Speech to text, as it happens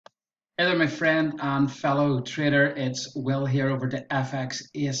Hey there, my friend and fellow trader. It's Will here over to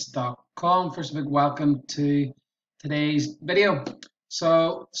FXAce.com. First, a big welcome to today's video.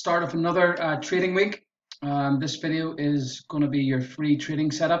 So, start of another trading week. This video is going to be your free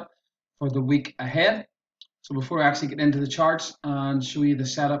trading setup for the week ahead. So, before I actually get into the charts and show you the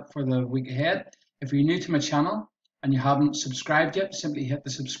setup for the week ahead, if you're new to my channel and you haven't subscribed yet, simply hit the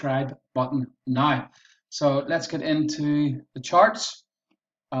subscribe button now. So, let's get into the charts.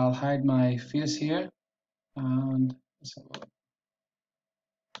 I'll hide my face here and let's have a look.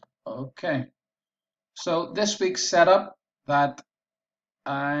 Okay, so this week's setup that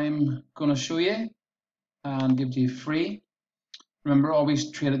I'm going to show you and give to you free. Remember,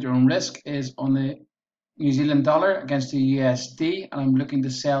 always trade at your own risk. Is on the New Zealand dollar against the USD, and I'm looking to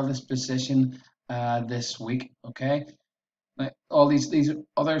sell this position this week. Okay, now, all these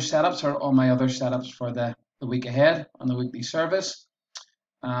other setups are all my other setups for the week ahead on the weekly service.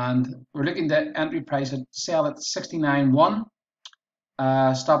 And we're looking to entry price at sell at 69.1,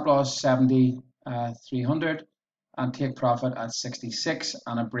 stop loss 70,300, and take profit at 66,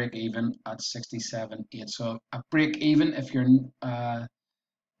 and a break even at 67.8. So a break even, if you don't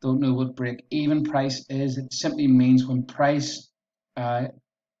know what break even price is, it simply means when price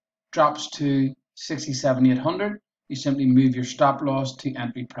drops to 67,800, you simply move your stop loss to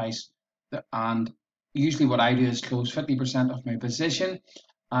entry price. And usually what I do is close 50% of my position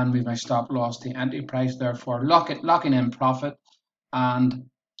and move my stop loss to entry price, therefore locking in profit, and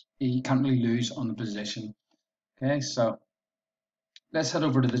you can't really lose on the position. Okay, so let's head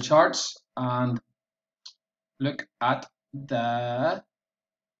over to the charts and look at the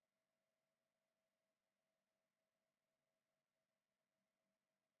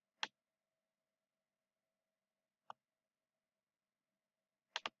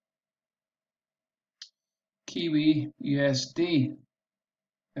Kiwi USD.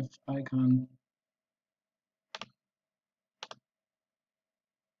 If I can,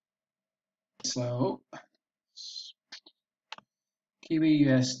 so Kiwi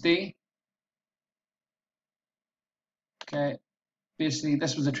USD. Okay, basically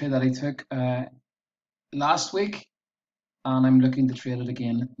this was a trade that I took last week, and I'm looking to trade it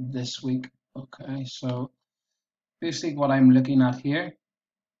again this week. Okay, so basically what I'm looking at here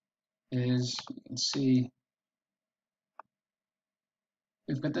is, you can see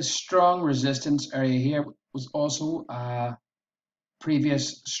we've got this strong resistance area here. Was also a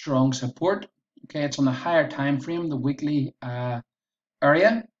previous strong support. Okay, it's on the higher time frame, the weekly area,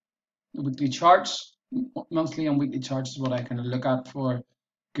 the weekly charts. Monthly and weekly charts is what I kind of look at for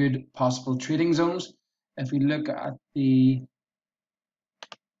good possible trading zones. If we look at the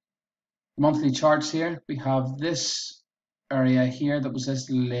monthly charts here, we have this area here that was this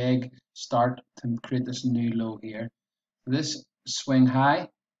leg start to create this new low here. This swing high,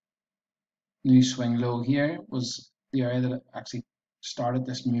 new swing low here was the area that actually started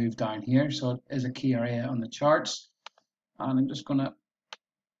this move down here. So it is a key area on the charts. And I'm just going to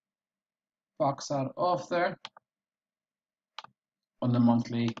box that off there on the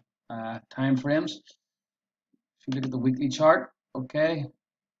monthly time frames. If you look at the weekly chart, okay,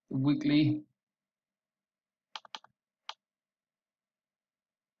 the weekly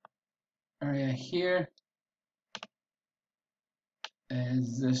area here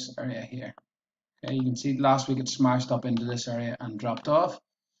is this area here. Okay, you can see last week it smashed up into this area and dropped off.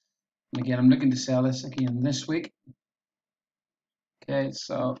 And again, I'm looking to sell this again this week. Okay,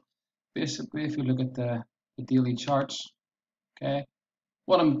 so basically, if you look at the daily charts, okay,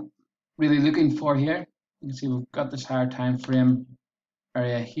 what I'm really looking for here, you can see we've got this higher time frame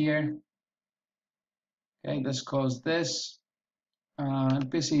area here. Okay, this caused this, and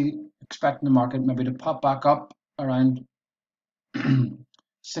basically expecting the market maybe to pop back up around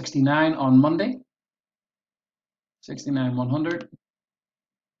 69 on Monday, 69,100,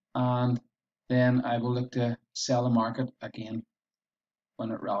 and then I will look to sell the market again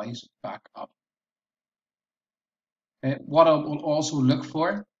when it rallies back up. Okay, what I will also look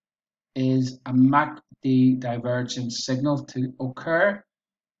for is a MACD divergence signal to occur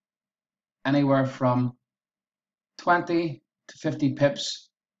anywhere from 20 to 50 pips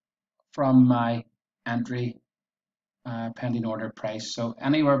from my entry pending order price. So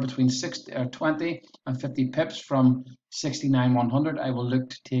anywhere between 20 and 50 pips from 69,100, I will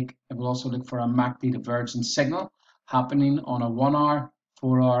look to take. I will also look for a MACD divergence signal happening on a 1 hour,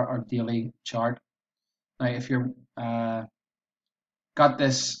 4 hour, or daily chart. Now, if you're got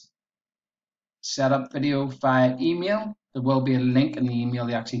this setup video via email, there will be a link in the email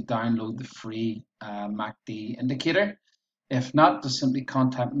to actually download the free MACD indicator. If not, just simply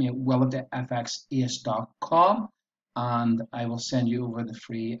contact me at will@fxace.com and I will send you over the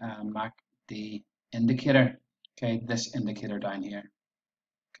free MACD indicator. Okay, this indicator down here.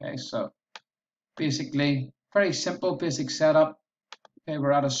 Okay, so basically very simple basic setup. Okay,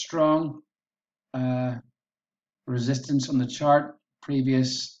 we're at a strong resistance on the chart,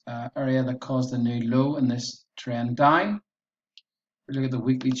 previous area that caused a new low in this trend down. We look at the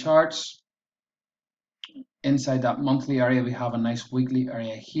weekly charts. Inside that monthly area, we have a nice weekly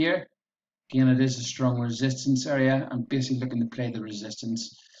area here. Again, it is a strong resistance area. I'm basically looking to play the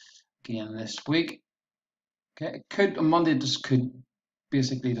resistance again this week. Okay, it could on Monday just could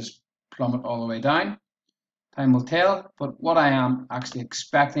basically just plummet all the way down. Time will tell, but what I am actually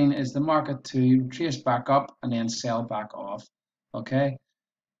expecting is the market to trace back up and then sell back off. Okay,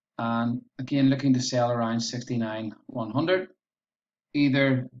 and again looking to sell around 69,100.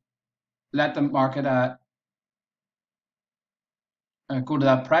 Either let the market go to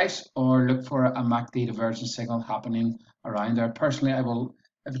that price or look for a MACD divergence signal happening around there. Personally, I will,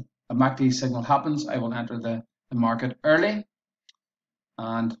 if a MACD signal happens, I will enter the market early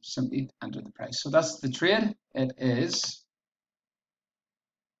and simply enter the price. So that's the trade. It is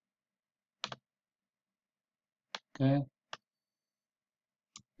okay.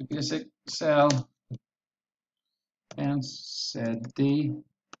 The basic sell NZDUSD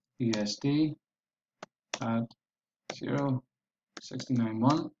at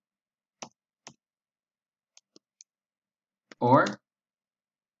 0.691 or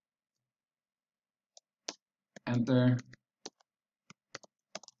enter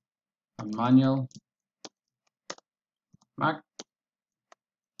a manual MACD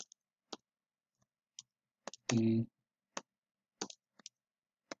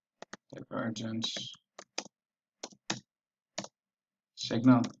divergence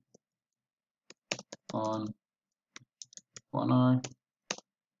signal on 1 hour,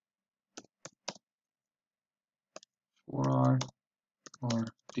 4 hour, or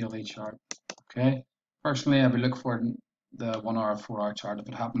daily chart. Okay. Personally, I would look for the 1 hour, 4 hour chart. If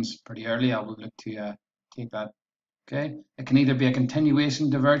it happens pretty early, I will look to take that. Okay. It can either be a continuation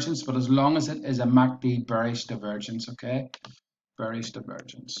divergence, but as long as it is a MACD bearish divergence, okay, bearish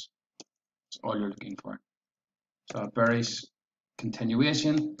divergence. That's all you're looking for. So a bearish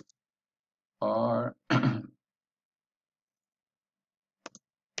continuation or a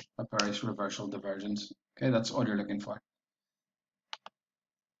bearish reversal divergence. Okay, that's all you're looking for.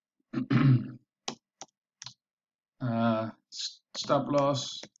 Stop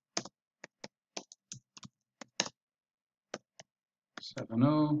loss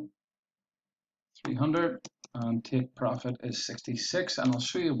 70,300 and take profit is 66, and I'll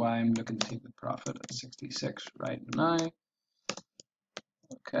show you why I'm looking to take the profit at 66 right now.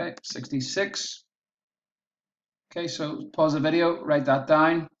 Okay, 66. Okay, so pause the video, write that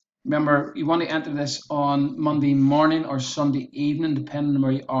down. Remember, you want to enter this on Monday morning or Sunday evening, depending on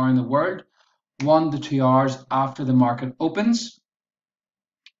where you are in the world, 1 to 2 hours after the market opens.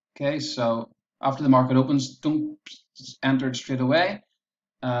 Okay, so after the market opens, don't enter it straight away.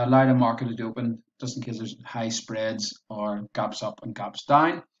 Allow the market to open just in case there's high spreads or gaps up and gaps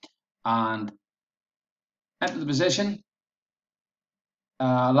down, and enter the position.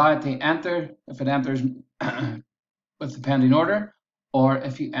 Allow it to enter if it enters with the pending order, or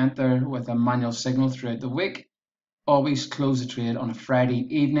if you enter with a manual signal throughout the week. Always close the trade on a Friday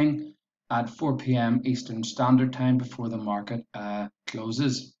evening at 4 p.m. Eastern Standard Time before the market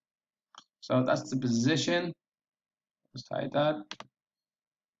closes. So that's the position. Just hide that.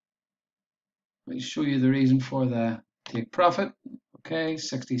 Let me show you the reason for the take profit. Okay,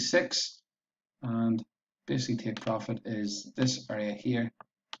 66, and basically take profit is this area here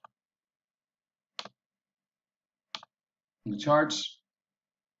in the charts.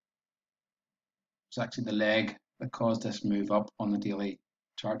 It's actually the leg that caused this move up on the daily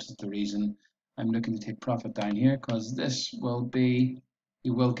charts. Is the reason I'm looking to take profit down here, because this will be,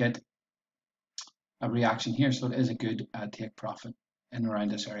 you will get a reaction here, so it is a good take profit in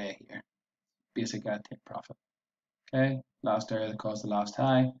around this area here. Basic take profit. Okay, last area that caused the last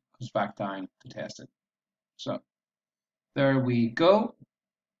high comes back down to test it. So there we go.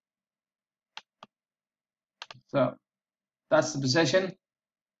 So that's the position.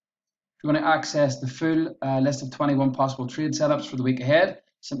 If you want to access the full list of 21 possible trade setups for the week ahead,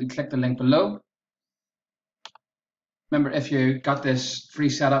 simply click the link below. Remember, if you got this free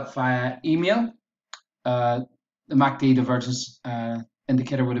setup via email, the MACD divergence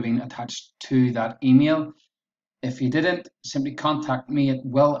indicator would have been attached to that email. If you didn't, simply contact me at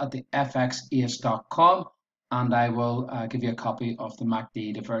will@fxace.com and I will give you a copy of the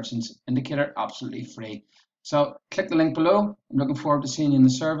MACD divergence indicator absolutely free. So click the link below. I'm looking forward to seeing you in the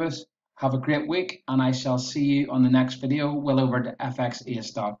service. Have a great week, and I shall see you on the next video. Will over to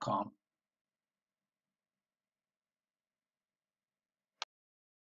fxace.com.